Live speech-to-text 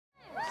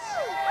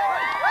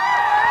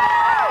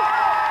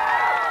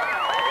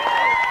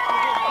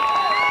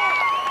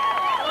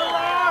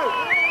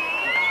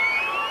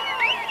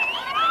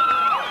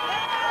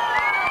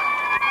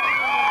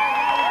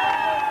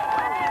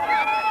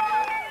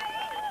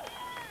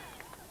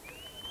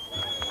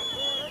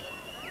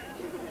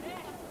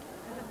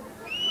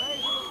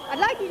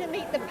you to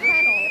meet the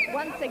panel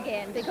once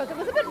again, because it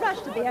was a bit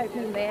rushed at the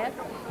opening there.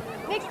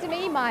 Next to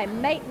me, my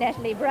mate,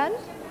 Natalie Brunt.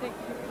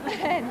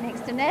 And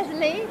next to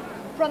Natalie,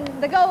 from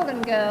the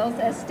Golden Girls,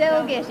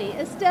 Estelle Getty.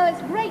 Estelle,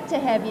 it's great to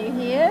have you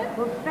here.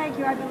 Well, thank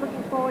you. I've been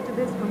looking forward to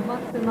this for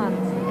months and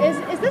months.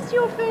 Is this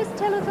your first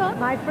telethon?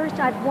 My first.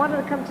 I've wanted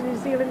to come to New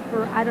Zealand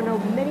for, I don't know,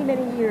 many,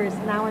 many years.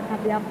 Now I've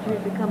had the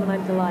opportunity to come, and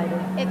I'm delighted.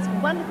 It's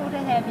wonderful to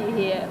have you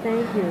here.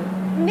 Thank you.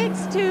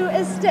 Next to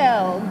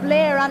Estelle,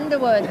 Blair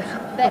Underwood,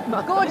 that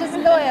gorgeous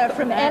lawyer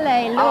from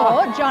LA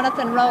Law,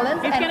 Jonathan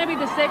Rowlands. It's going to be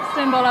the sex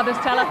symbol of this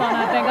telethon,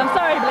 I think. I'm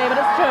sorry, Blair, but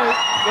it's true.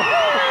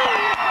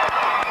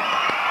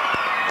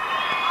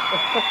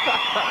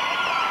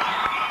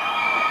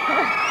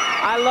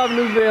 I love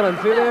New Zealand,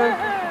 see there?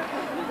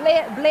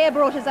 Blair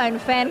brought his own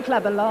fan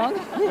club along.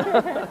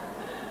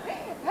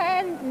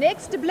 And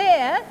next to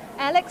Blair,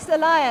 Alex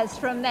Elias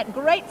from that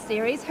great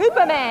series,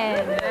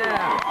 Hooperman.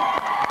 Yeah.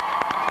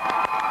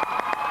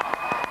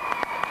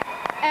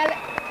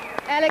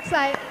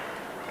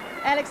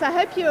 Alex, I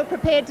hope you're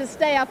prepared to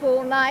stay up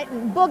all night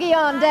and boogie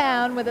on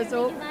down with us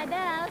all. My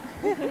best.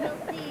 We'll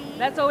see.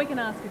 That's all we can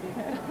ask of you.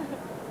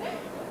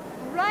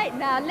 Right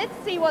now, let's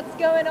see what's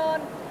going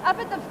on up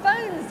at the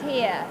phones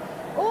here.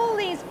 All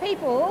these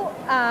people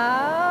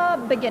are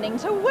beginning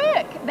to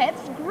work.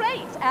 That's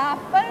great. Our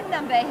phone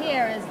number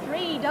here is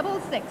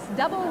 366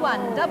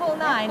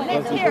 1199.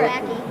 Let's hear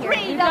it.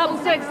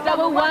 366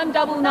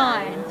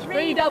 1199.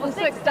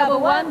 366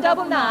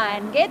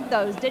 1199. Get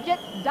those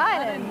digits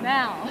dialing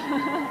now.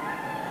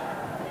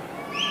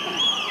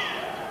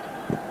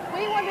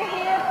 We want to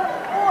hear from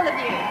all of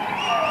you.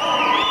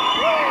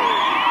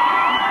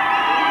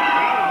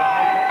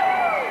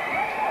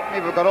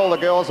 We've got all the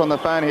girls on the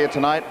phone here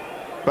tonight,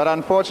 but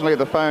unfortunately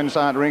the phones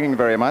aren't ringing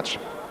very much.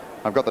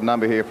 I've got the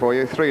number here for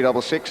you,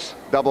 366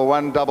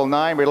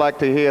 1199. We like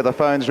to hear the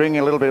phones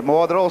ringing a little bit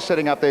more. They're all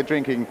sitting up there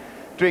drinking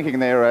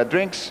their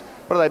drinks.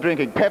 What are they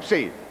drinking?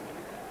 Pepsi.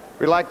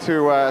 We like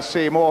to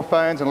see more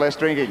phones and less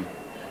drinking.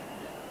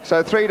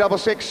 So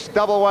 366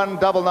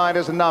 1199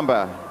 is the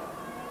number.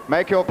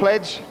 Make your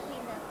pledge,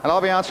 and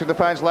I'll be answering the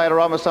phones later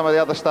on with some of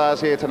the other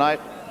stars here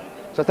tonight.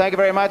 So thank you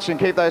very much, and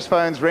keep those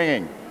phones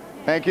ringing.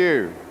 Thank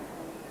you.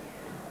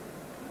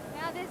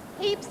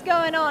 Heaps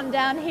going on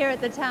down here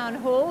at the town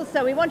hall,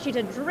 so we want you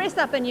to dress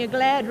up in your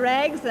glad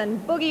rags and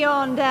boogie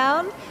on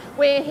down.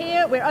 We're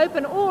here, we're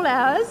open all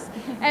hours,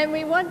 and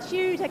we want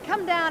you to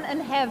come down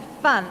and have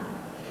fun.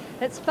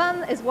 It's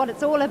fun is what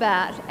it's all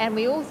about, and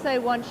we also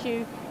want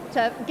you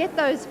to get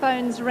those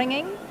phones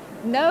ringing.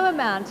 No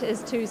amount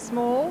is too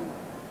small,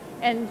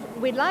 and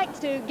we'd like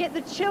to get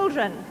the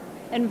children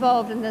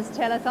involved in this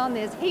telethon.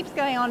 There's heaps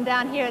going on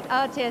down here at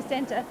Aotea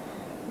Centre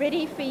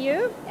ready for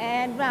you.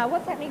 And now,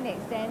 what's happening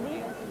next,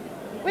 Sandy?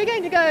 We're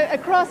going to go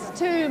across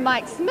to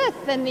Mike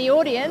Smith in the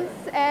audience,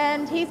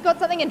 and he's got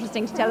something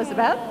interesting to tell us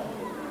about.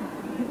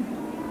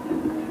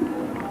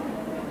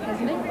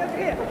 Hasn't he?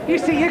 You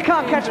see, you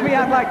can't catch me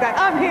out like that.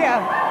 I'm here.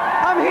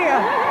 I'm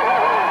here.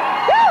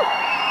 Woo!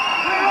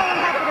 We're all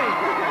happening.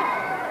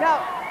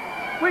 Now,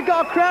 we've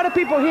got a crowd of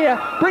people here.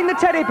 Bring the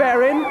teddy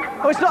bear in.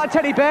 Oh, it's not a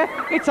teddy bear.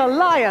 It's a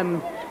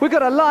lion. We've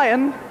got a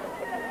lion.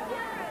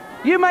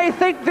 You may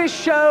think this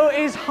show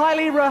is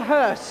highly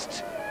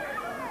rehearsed.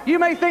 You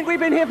may think we've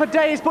been here for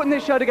days putting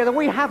this show together.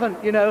 We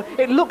haven't, you know.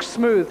 It looks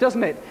smooth,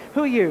 doesn't it?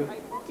 Who are you?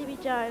 Debbie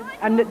Jones.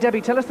 And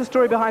Debbie, tell us the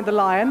story behind the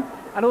lion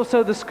and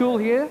also the school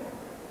here.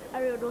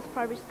 Underwood North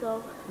Primary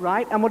School.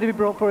 Right, and what have you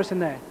brought for us in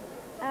there?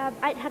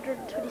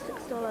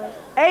 $826.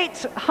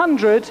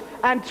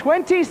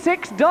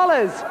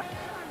 $826.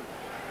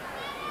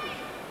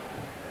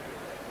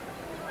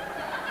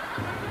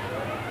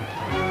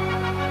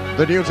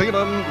 The New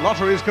Zealand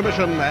Lotteries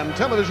Commission and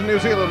Television New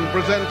Zealand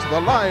present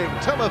the live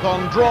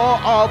telethon draw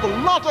of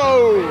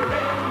Lotto. We're in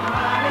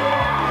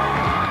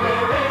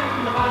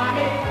the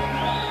money.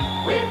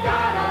 We've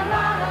got a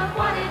lot of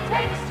what it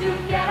takes to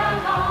get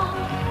along.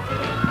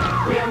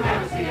 We'll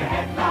never see a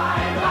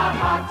headline about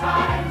hard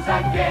times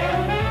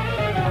again.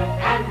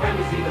 And when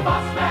we see the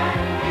boss man,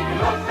 we can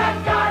look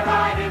that guy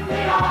right in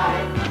the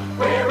eye.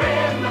 We're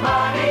in the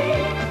money.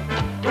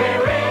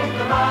 We're in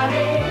the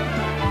money.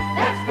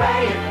 Let's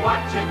play it,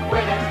 watch it,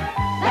 win it.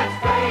 Let's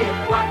play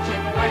it, watch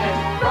it, win it.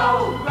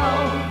 Roll,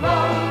 roll,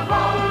 roll,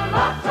 roll.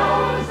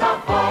 Lotto's a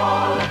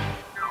ball.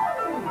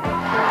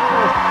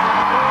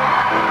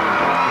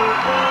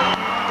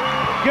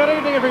 Good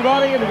evening,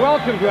 everybody, and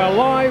welcome to our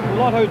live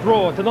Lotto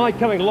draw. Tonight,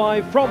 coming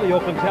live from the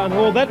Auckland Town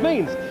Hall. That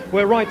means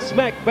we're right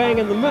smack bang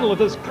in the middle of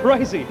this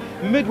crazy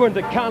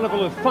midwinter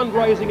carnival of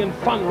fundraising.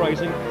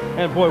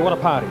 And boy, what a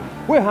party.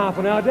 We're half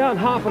an hour down,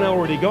 half an hour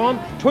already gone,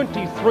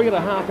 23 and a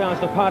half hours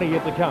to party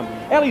yet to come.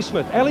 Ellie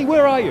Smith, Ellie,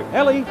 where are you?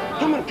 Ellie,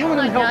 come on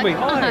and help me.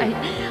 Hi.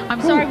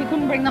 I'm sorry we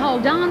couldn't bring the whole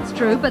dance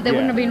troupe, but there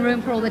wouldn't have been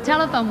room for all the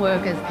telethon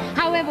workers.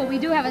 However, we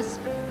do have a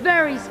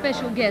very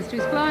special guest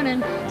who's flown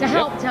in to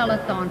help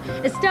telethon.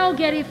 Estelle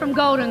Getty from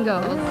Golden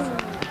Girls.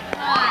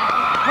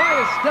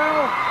 Hi,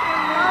 Estelle.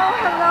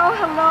 Hello,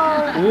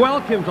 hello, hello.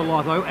 Welcome to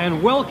Lotto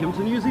and welcome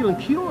to New Zealand.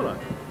 Kia ora.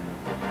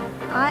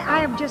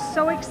 I am just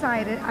so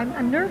excited.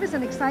 I'm nervous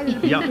and excited to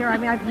be here. I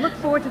mean, I've looked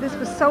forward to this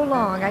for so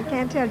long. I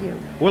can't tell you.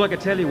 Well, I can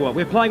tell you what.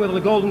 We're playing with the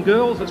Golden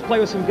Girls. Let's play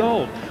with some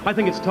gold. I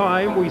think it's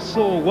time we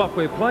saw what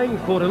we're playing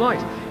for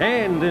tonight.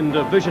 And in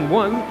Division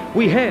 1,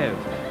 we have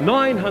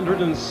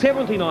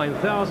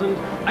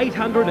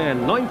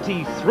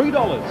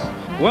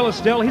 $979,893. Well,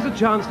 Estelle, here's a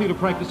chance for you to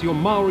practice your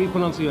Maori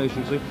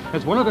pronunciation, see,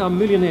 as one of our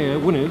millionaire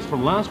winners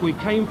from last week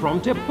came from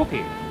Te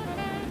Puke.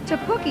 To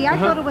Pookie? I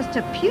thought it was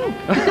to puke.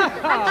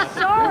 I'm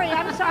sorry.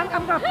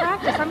 I'm going to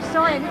practice. I'm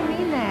sorry. I didn't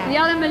mean that. The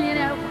other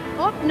millionaire.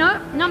 Oh,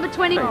 no, number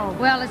 20. Oh.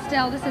 Well,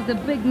 Estelle, this is the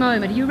big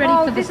moment. Are you ready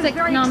for the sixth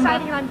number? Oh, this is very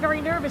exciting, and I'm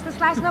very nervous. This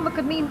last number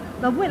could mean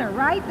the winner,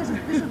 right? This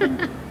is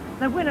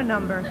the winner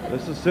number.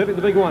 This is certainly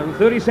the big one.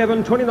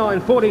 37, 29,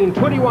 14,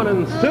 21,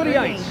 and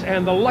 38.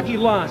 And the lucky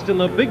last in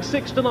the big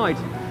six tonight.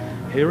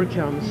 Here it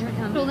comes. Here it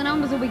comes. All the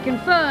numbers will be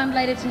confirmed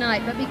later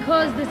tonight, but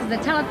because this is a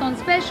telethon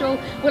special,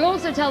 we'll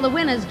also tell the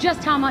winners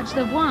just how much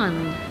they've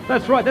won.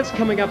 That's right. That's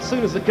coming up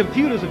soon as the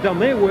computers have done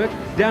their work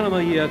down in the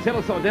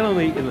telethon. Down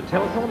in the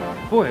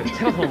telethon. Boy,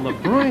 telethon on the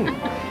brain.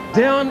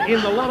 Down in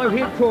the Lotto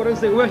headquarters,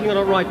 they're working on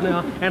it right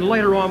now, and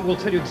later on we'll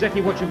tell you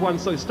exactly what you've won.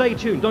 So stay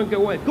tuned. Don't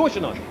go away. Of course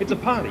you're not. It's a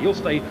party. You'll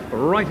stay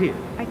right here.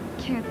 I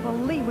can't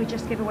believe we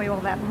just gave away all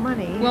that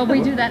money. Well,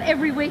 we do that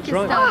every week,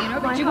 Estelle, right. you know,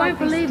 but you won't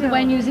believe the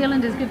way New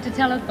Zealanders give to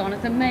telethon.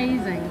 It's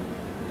amazing.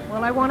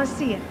 Well, I want to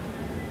see it.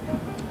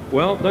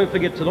 Well, don't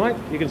forget tonight,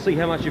 you can see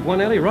how much you've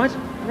won, Ellie, right?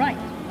 Right.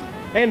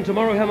 And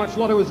tomorrow how much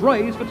Lotto is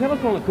raised for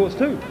telethon, of course,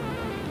 too.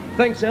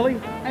 Thanks, Ellie.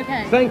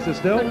 Okay. Thanks,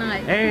 Estelle. Good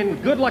night.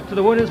 And good luck to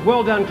the winners.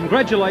 Well done.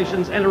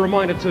 Congratulations. And a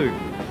reminder, too.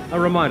 A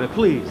reminder,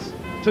 please,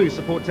 to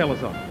support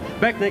Telethon.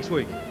 Back next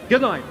week.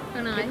 Good night.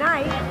 Good night. Good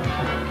night.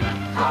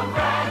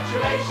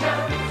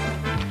 Congratulations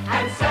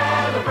and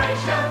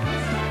celebrations.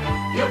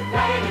 You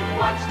played it,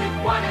 watched it,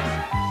 won it.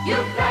 You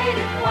played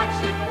it,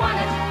 watched it, won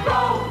it.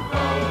 Roll,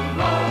 roll,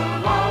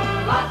 roll, roll.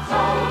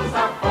 Lotto's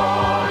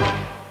aboard.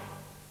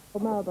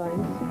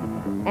 Marrowbones.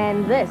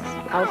 And this,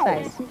 I'll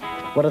say.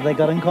 What have they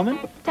got in common?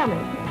 Tell me.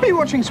 Be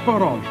watching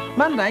Spot On,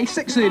 Monday,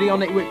 6:30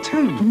 on Network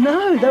 2.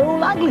 No, they're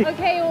all ugly.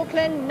 Okay,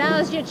 Auckland,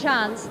 now's your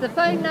chance. The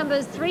phone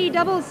number's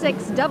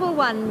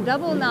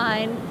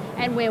 366-1199,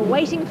 and we're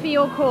waiting for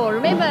your call.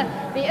 Remember,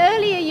 the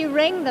earlier you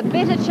ring, the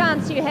better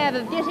chance you have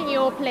of getting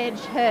your pledge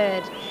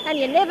heard. And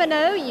you never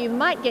know, you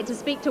might get to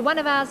speak to one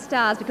of our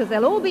stars, because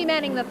they'll all be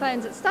manning the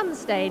phones at some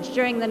stage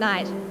during the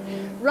night.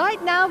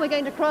 Right now, we're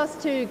going to cross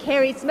to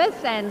Kerry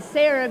Smith and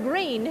Sarah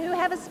Greene, who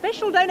have a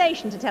special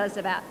donation to tell us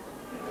about.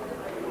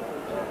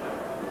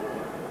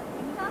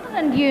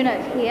 Sutherland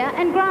unit here.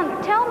 And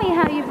Grant, tell me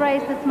how you've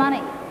raised this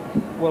money.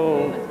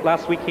 Well,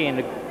 last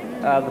weekend,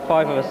 the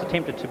five of us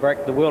attempted to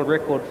break the world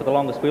record for the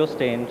longest wheel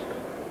stand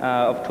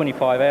of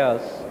 25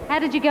 hours. How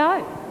did you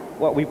go?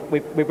 Well, we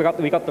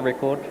got the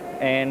record,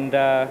 and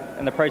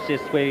in the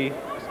process, we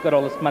got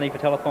all this money for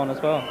telethon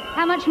as well.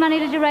 How much money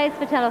did you raise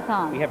for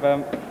telethon? We have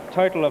a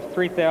total of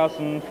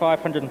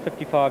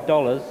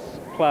 $3,555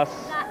 plus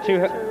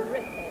Sarah,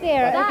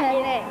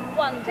 okay.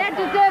 That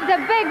deserves a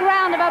big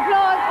round of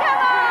applause. Come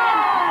on!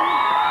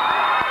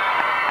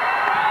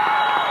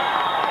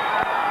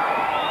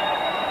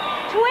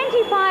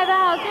 25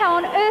 hours. How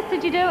on earth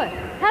did you do it?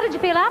 How did you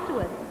feel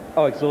afterwards?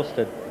 Oh,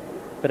 exhausted.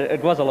 But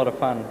it was a lot of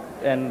fun.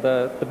 And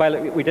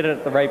we did it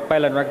at the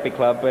Baylan Rugby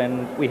Club,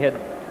 and we had,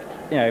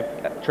 you know,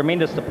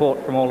 tremendous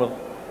support from all of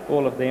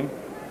them.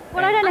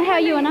 Well, I don't know how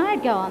you and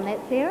I'd go on that,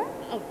 Sarah.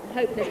 Oh,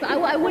 hopeless.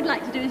 But what I would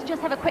like to do is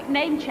just have a quick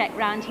name check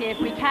round here, if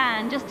we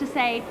can, just to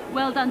say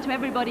well done to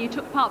everybody who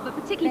took part, but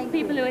particularly for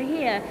people who are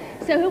here.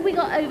 So who have we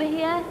got over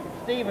here?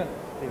 Stephen.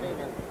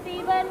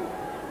 Stephen.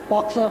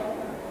 Boxer.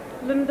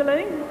 Linda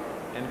Lee.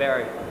 And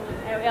Barry.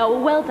 There we are.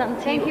 Well, well done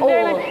to Thank you you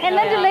very all. much. And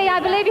Linda Lee, I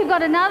believe you've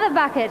got another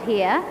bucket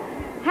here.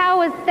 How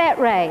was that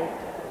raised?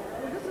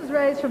 This is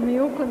raised from the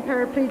Auckland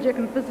Paraplegic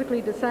and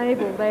Physically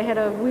Disabled. They had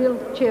a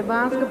wheelchair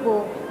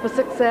basketball for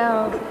 6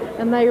 hours,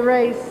 and they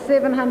raised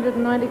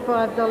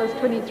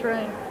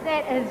 $795.23.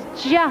 That is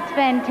just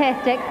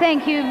fantastic.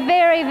 Thank you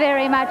very,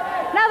 very much.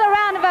 Another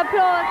round of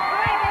applause.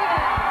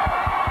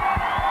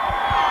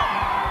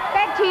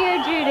 Back to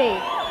you, Judy.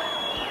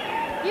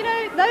 You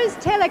know, those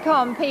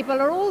telecom people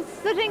are all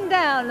sitting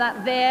down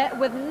up there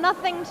with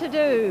nothing to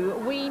do.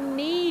 We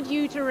need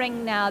you to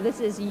ring now. This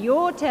is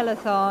your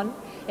telethon.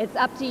 It's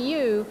up to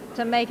you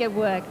to make it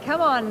work. Come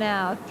on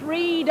now.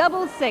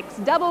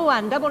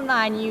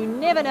 366-1199. You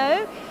never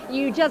know.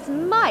 You just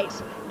might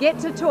get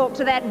to talk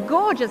to that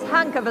gorgeous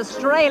hunk of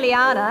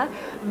Australiana,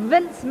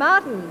 Vince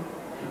Martin.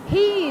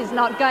 He's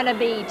not going to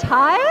be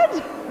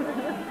tired.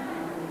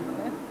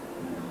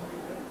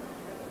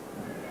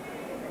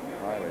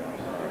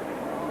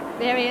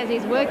 There he is.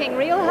 He's working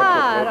real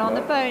hard on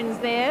the phones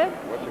there.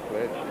 What's your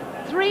pledge?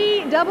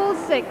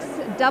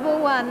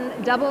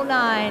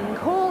 366-1199.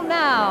 Call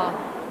now.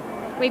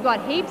 We've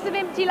got heaps of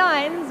empty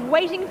lines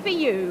waiting for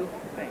you.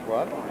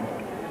 What?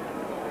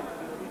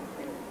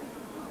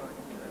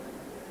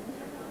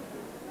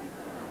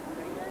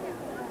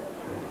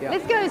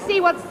 Let's go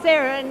see what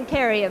Sarah and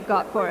Kerry have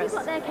got for us.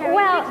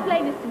 Well,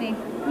 explain this to me.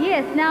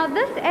 Yes, now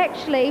this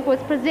actually was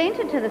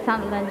presented to the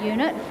Sunderland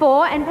unit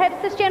and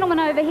perhaps this gentleman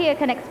over here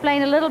can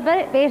explain a little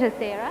bit better,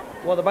 Sarah.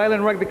 Well, the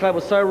Bayland Rugby Club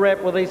was so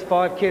wrapped with these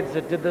 5 kids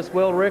that did this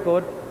world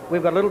record,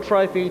 we've got a little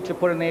trophy to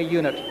put in their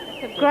unit.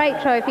 It's a great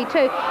trophy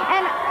too.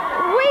 And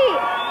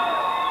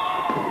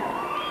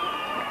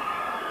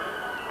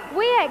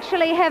we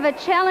actually have a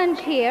challenge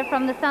here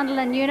from the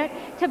Sunderland unit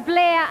to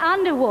Blair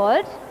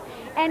Underwood.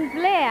 And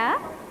Blair,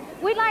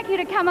 we'd like you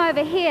to come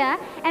over here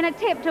and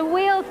attempt a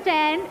wheel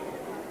stand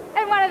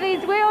in one of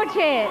these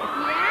wheelchairs.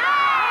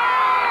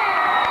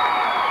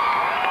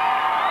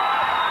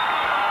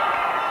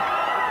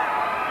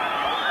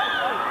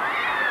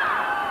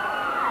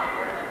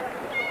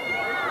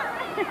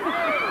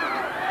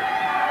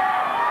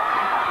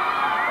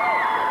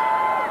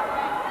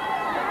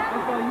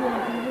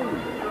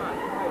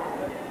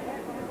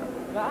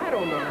 I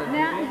don't know.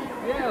 Yes.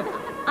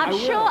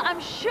 I'm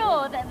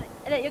sure that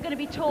you're going to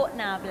be taught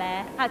now,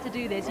 Blair, how to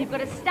do this. You've got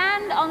to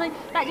stand on the,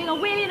 like doing a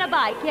wheelie in a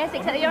bike, yes,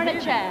 except that you're in a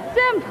chair.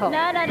 Simple.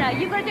 No.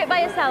 You've got to do it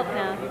by yourself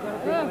now. You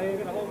got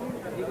to hold it.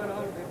 You got to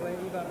Blair.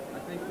 You got it. I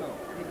think so.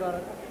 You got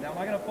it. Now, am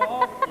I going to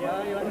fall?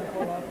 Yeah, you're going to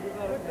fall off. You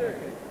got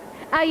it.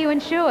 Are you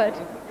insured?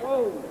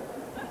 Whoa.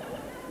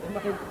 Am I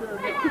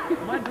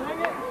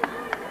doing it?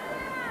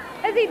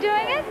 Is he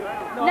doing it?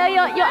 No,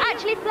 you're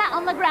actually flat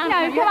on the ground.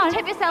 No, you have to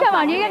tip yourself come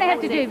on, up. you're going to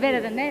have to do better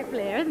than that,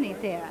 Blair, isn't he,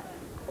 Sarah?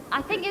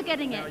 I think you're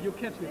getting it. You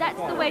catch me.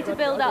 That's the way to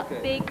build up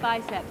big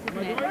biceps,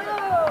 isn't it?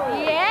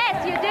 Oh.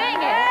 Yes, you're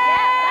doing it.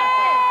 Yeah, that's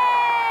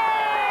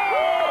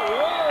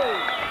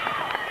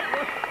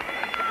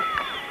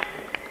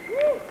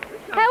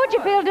it. How would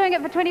you feel doing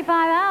it for 25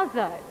 hours,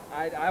 though?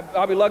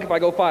 I'll be lucky if I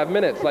go 5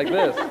 minutes like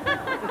this.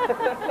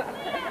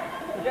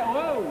 Yeah,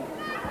 whoa.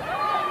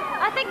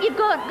 I think you've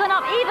gone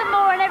up even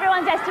more in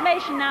everyone's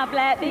estimation now,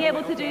 Blair, being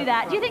able to do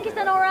that. Do you think he's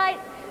done all right?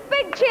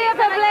 Big cheer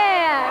for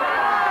Blair!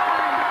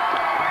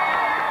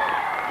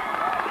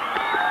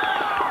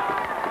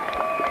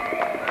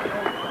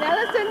 Now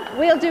listen,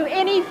 we'll do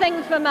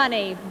anything for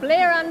money.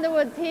 Blair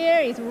Underwood's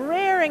here, he's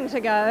raring to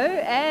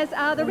go, as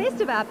are the rest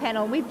of our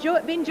panel. We've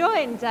been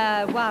joined,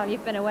 while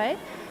you've been away,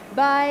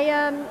 by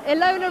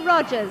Ilona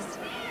Rogers,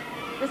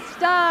 the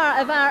star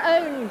of our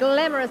own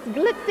glamorous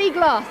glitzy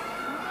gloss.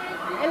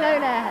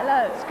 Ilona,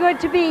 hello. It's good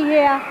to be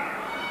here.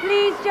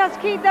 Please just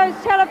keep those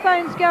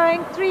telephones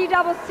going,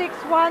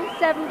 3661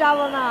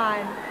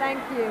 Thank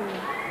you.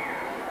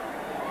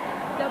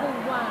 11.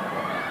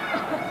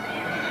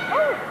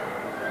 Oh.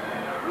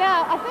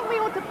 Now, I think we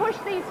ought to push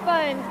these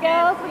phones,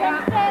 girls. We're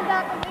going to stand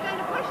up and we're going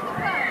to push the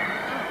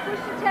phones. Push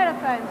the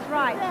telephones,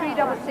 right,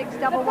 366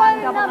 The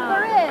phone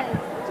number is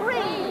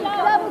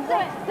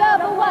 366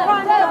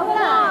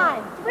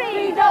 1199.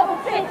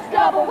 366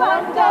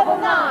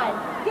 1199.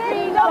 366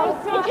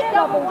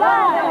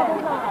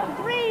 1199.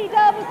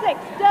 366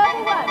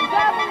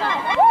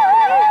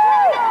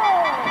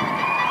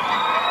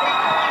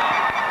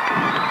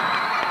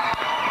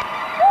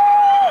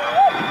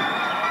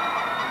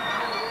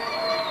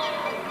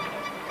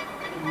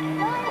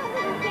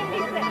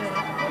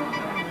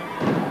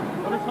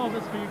 Let's hold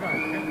this for you guys.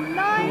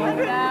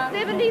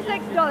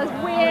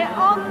 $976. We're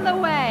on the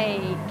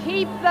way.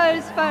 Keep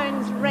those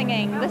phones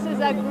ringing. This is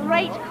a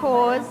great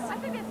cause. I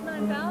think it's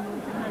 $9,000.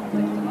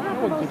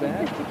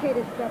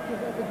 Sophisticated stuff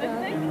you've ever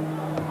done.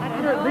 I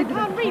don't know. I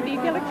can't read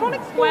the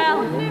electronics.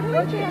 Well,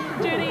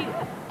 Judy,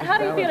 how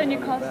do you feel in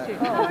your costume?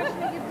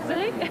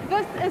 Silly?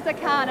 This is a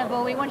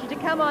carnival. We want you to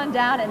come on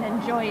down and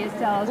enjoy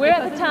yourselves. We're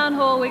at the town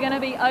hall. We're going to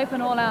be open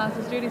all hours,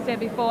 as Judy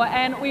said before,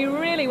 and we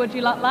really would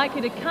like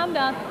you to come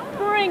down,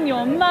 bring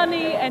your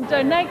money and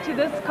donate to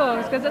this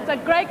cause, because it's a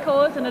great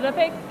cause and it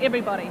affects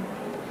everybody.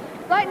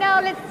 Right now,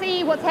 let's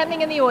see what's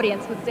happening in the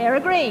audience with Sarah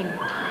Greene.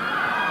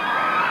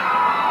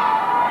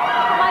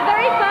 My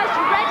very first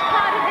red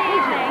card of the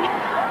evening.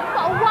 We've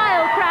got a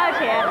wild crowd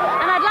here,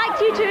 and I'd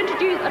like to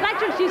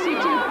introduce you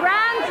to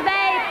Brands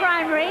Bay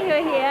Primary, who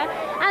are here,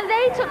 and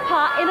they took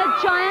part in a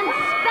giant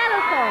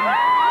spellathon.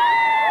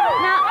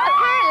 Now,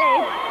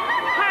 apparently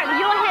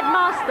your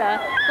headmaster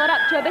got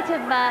up to a bit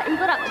of, he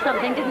got up to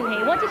something, didn't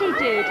he? What did he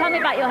do? Tell me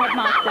about your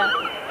headmaster.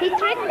 He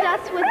threatened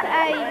us with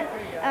a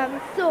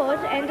sword,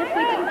 and if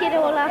we didn't get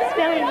all our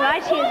spelling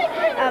right, he'd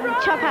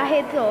chop our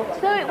heads off.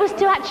 So it was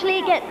to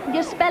actually get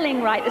your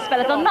spelling right, the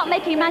spellathon, not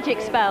making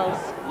magic spells.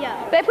 Yeah.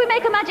 But if we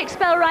make a magic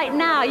spell right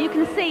now, you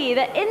can see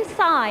that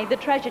inside the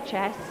treasure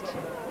chest,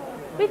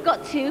 we've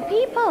got 2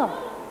 people.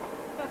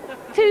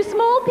 2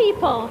 small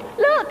people.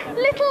 Look,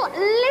 little,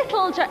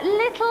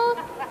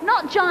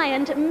 not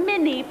giant,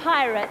 mini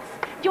pirates.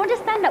 Do you want to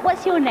stand up?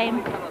 What's your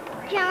name?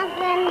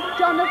 Jonathan.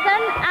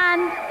 Jonathan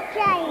and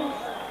James.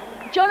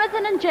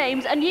 Jonathan and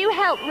James, and you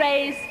help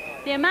raise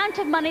the amount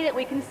of money that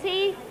we can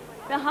see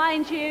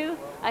behind you,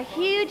 a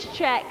huge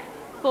check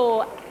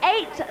for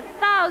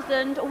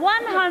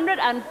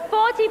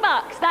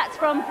 $8,140. That's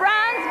from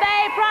Brands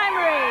Bay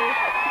Primary.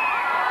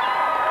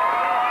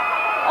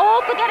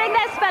 All for getting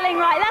their spelling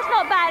right. That's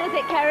not bad, is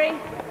it, Kerry?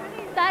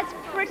 That's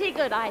pretty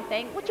good, I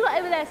think. What you got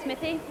over there,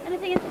 Smithy?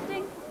 Anything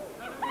interesting?